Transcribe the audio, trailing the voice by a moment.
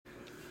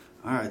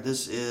All right,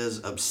 this is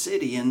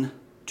Obsidian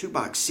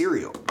 2-box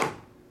cereal.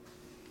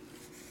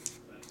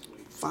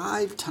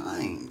 5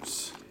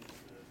 times.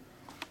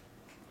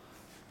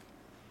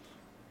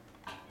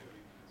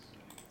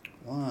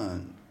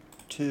 1,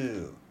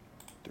 2,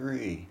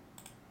 3,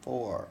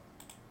 4,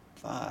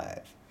 5.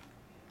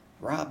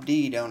 Rob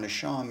D down to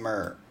Sean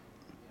Murr.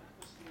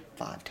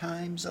 5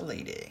 times a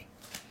lady.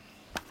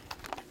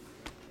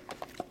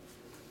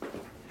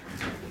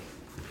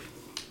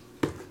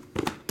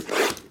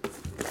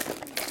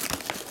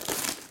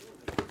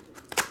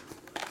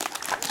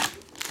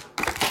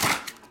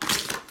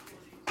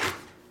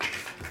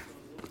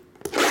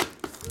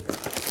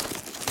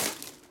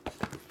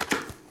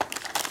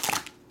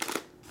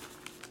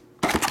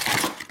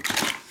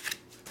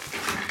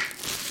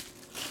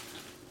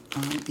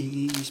 I'm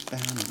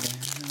eastbound and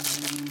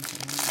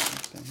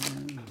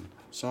down.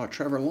 Saw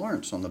Trevor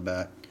Lawrence on the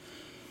back.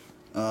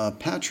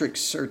 Patrick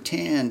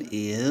Surtain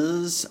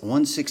is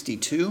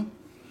 162.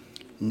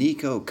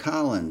 Nico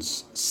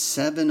Collins,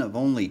 7 of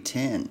only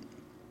 10.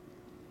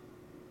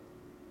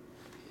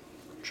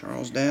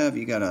 Charles Dav,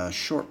 you got a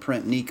short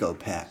print Nico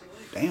pack.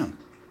 Damn.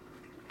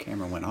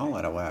 Camera went all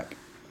out of whack.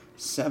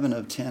 7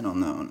 of 10 on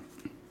that one.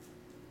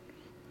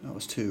 That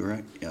was 2,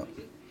 right? Yep.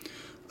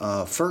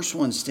 First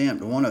one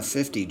stamped 1 of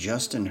 50,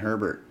 Justin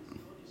Herbert.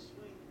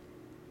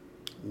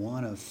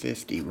 1 of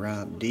 50,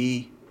 Rob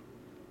D.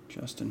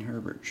 Justin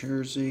Herbert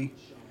jersey.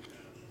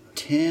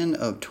 10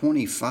 of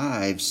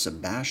 25,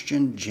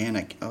 Sebastian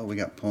Janik. Oh, we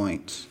got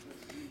points.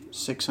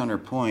 600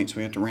 points.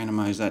 We have to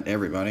randomize that to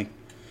everybody.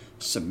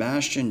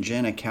 Sebastian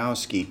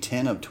Janikowski,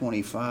 10 of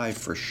 25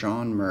 for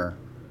Sean Murr.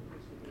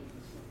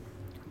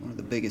 One of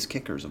the biggest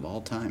kickers of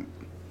all time.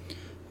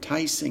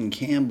 Tyson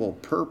Campbell,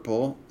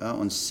 purple. That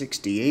one's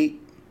 68.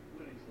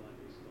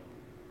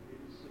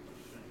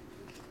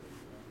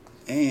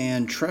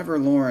 And Trevor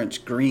Lawrence,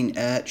 green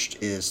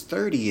etched, is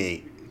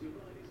 38.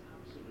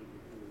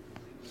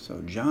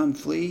 So John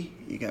Flea,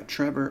 you got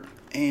Trevor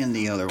and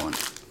the other one.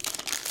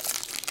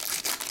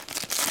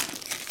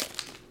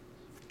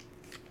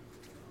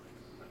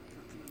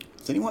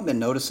 Has anyone been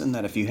noticing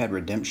that if you had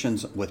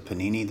redemptions with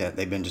Panini that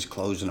they've been just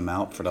closing them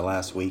out for the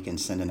last week and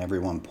sending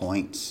everyone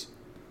points?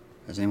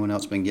 Has anyone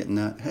else been getting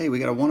that? Hey, we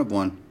got a 1 of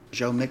 1.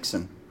 Joe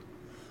Mixon.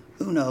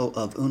 Uno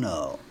of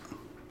Uno.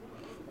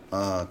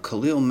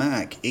 Khalil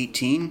Mack,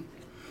 18.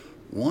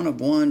 1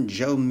 of 1,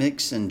 Joe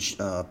Mixon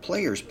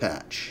players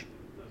patch.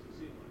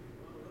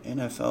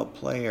 NFL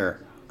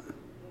player.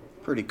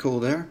 Pretty cool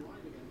there.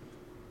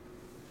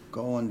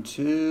 Going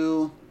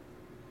to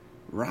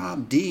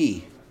Rob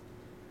D.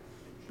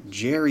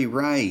 Jerry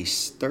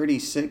Rice,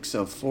 36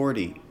 of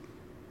 40.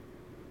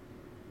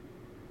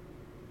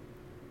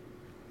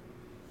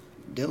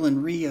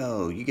 Dylan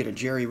Rio, you get a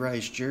Jerry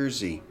Rice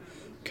jersey.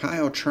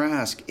 Kyle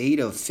Trask, 8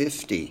 of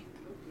 50.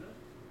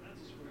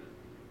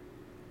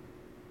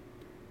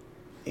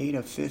 8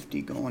 of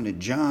 50 going to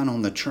John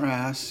on the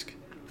Trask.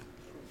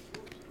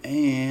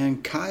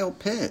 And Kyle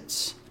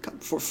Pitts.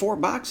 For 4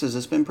 boxes,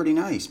 it's been pretty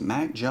nice.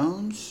 Mac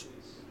Jones.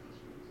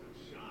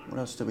 What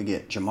else did we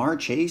get? Jamar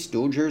Chase,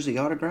 dual jersey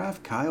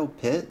autograph. Kyle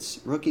Pitts,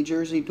 rookie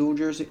jersey,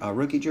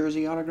 rookie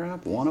jersey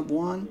autograph. 1 of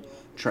 1.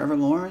 Trevor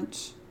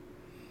Lawrence.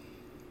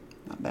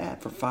 Not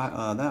bad for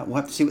 5. That we'll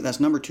have to see what that's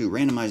number 2.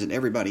 Randomize it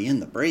everybody in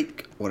the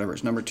break. Whatever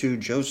it's number 2.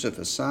 Joseph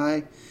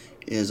Asai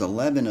is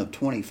 11 of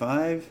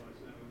 25.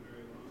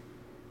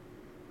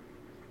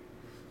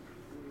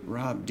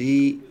 Rob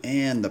D.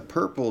 And the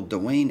purple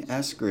Dwayne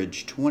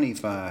Eskridge,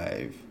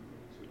 25.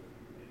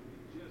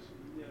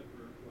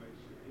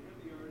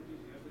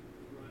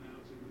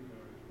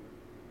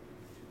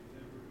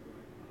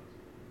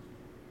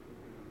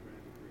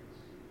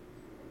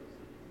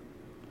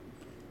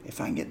 If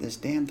I can get this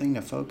damn thing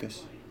to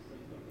focus.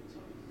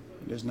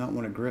 It does not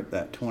want to grip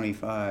that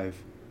 25.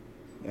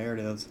 There it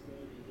is.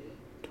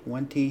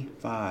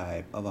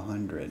 25 of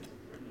 100.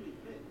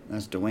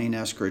 That's Dwayne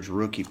Eskridge,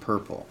 rookie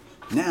purple.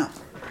 Now,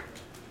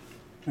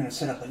 I'm going to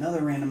set up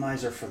another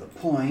randomizer for the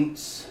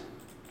points.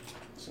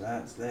 So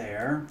that's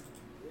there.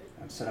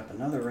 I've set up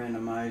another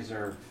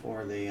randomizer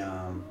for the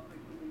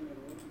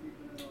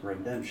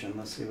redemption.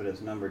 Let's see what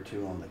is number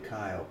 2 on the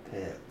Kyle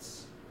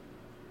Pitts.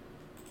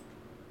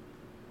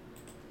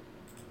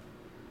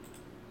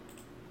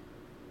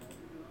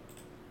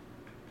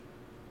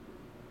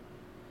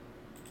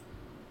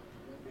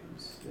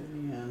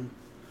 Obsidian.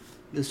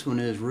 This one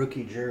is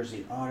rookie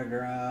jersey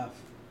autograph.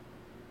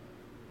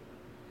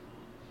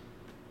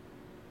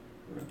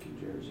 Rookie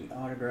jersey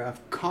autograph.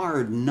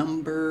 Card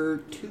number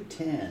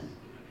 210.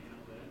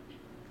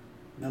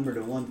 Number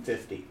to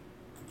 150.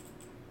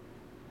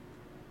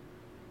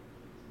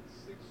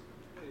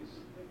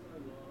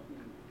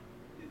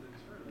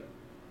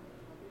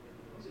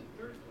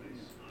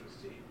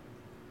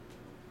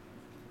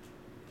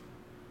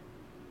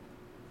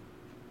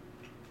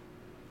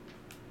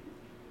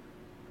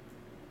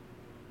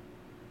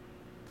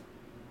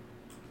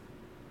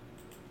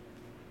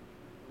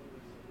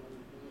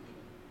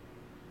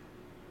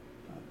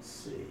 Let's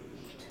see,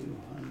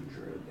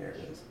 200, there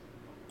it is.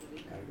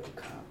 Gotta go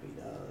copy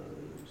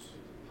those.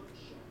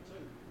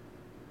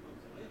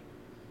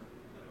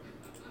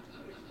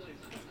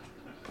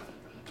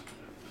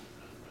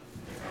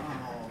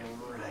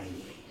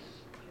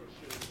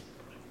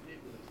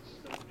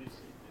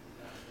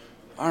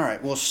 All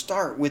right, we'll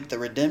start with the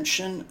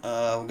redemption.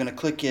 We're going to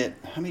click it.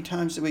 How many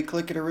times did we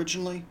click it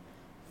originally?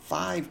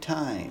 5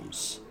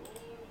 times.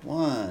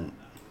 1.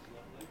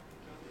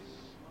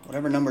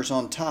 Whatever number's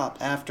on top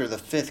after the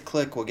 5th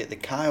click, we'll get the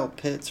Kyle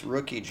Pitts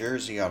rookie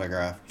jersey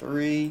autograph.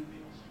 3,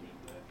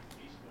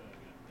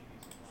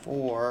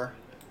 4,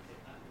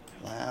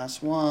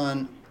 last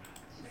one,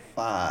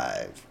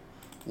 5.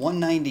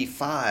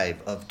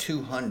 195 of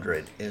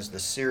 200 is the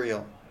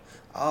serial.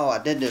 Oh, I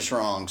did this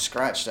wrong.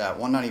 Scratch that.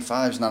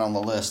 195 is not on the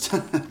list.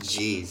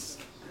 Jeez.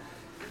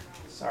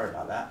 Sorry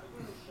about that.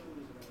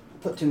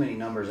 Put too many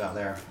numbers out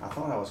there. I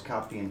thought I was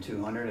copying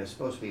 200. It's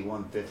supposed to be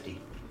 150.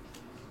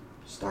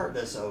 Start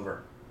this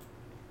over.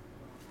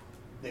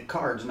 The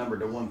card's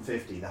numbered to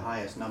 150. The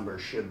highest number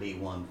should be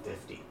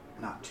 150,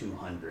 not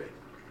 200.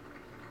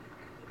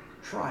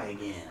 Try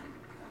again.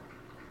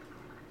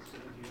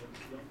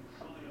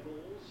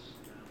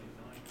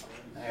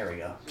 There we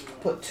go.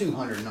 Put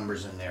 200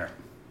 numbers in there.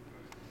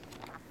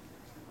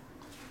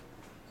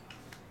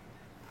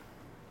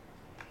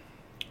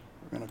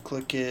 We're going to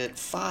click it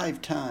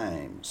 5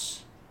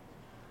 times.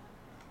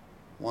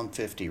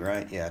 150,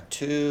 right? Yeah.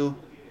 2,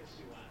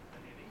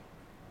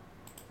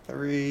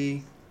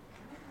 3,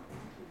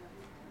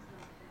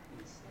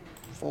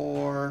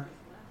 4,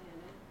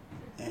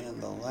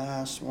 and the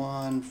last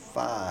one,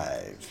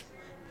 5.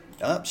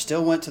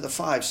 Still went to the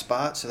 5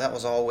 spot, so that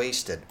was all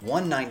wasted.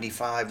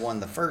 195 won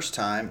the first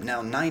time,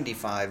 now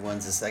 95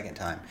 wins the second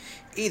time.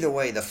 Either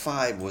way, the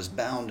 5 was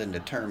bound and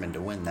determined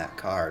to win that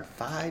card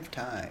 5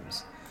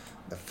 times.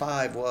 The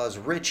 5 was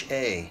Rich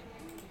A.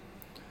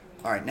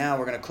 Alright, now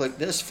we're going to click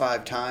this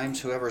 5 times.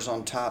 Whoever's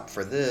on top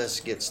for this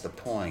gets the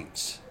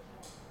points.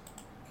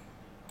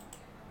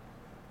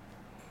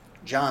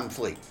 John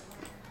Fleet.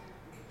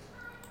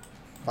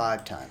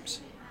 5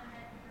 times.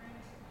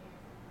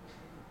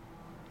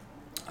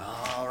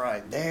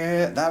 Alright,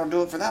 there. That'll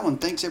do it for that one.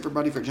 Thanks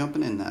everybody for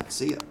jumping in that.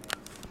 See ya.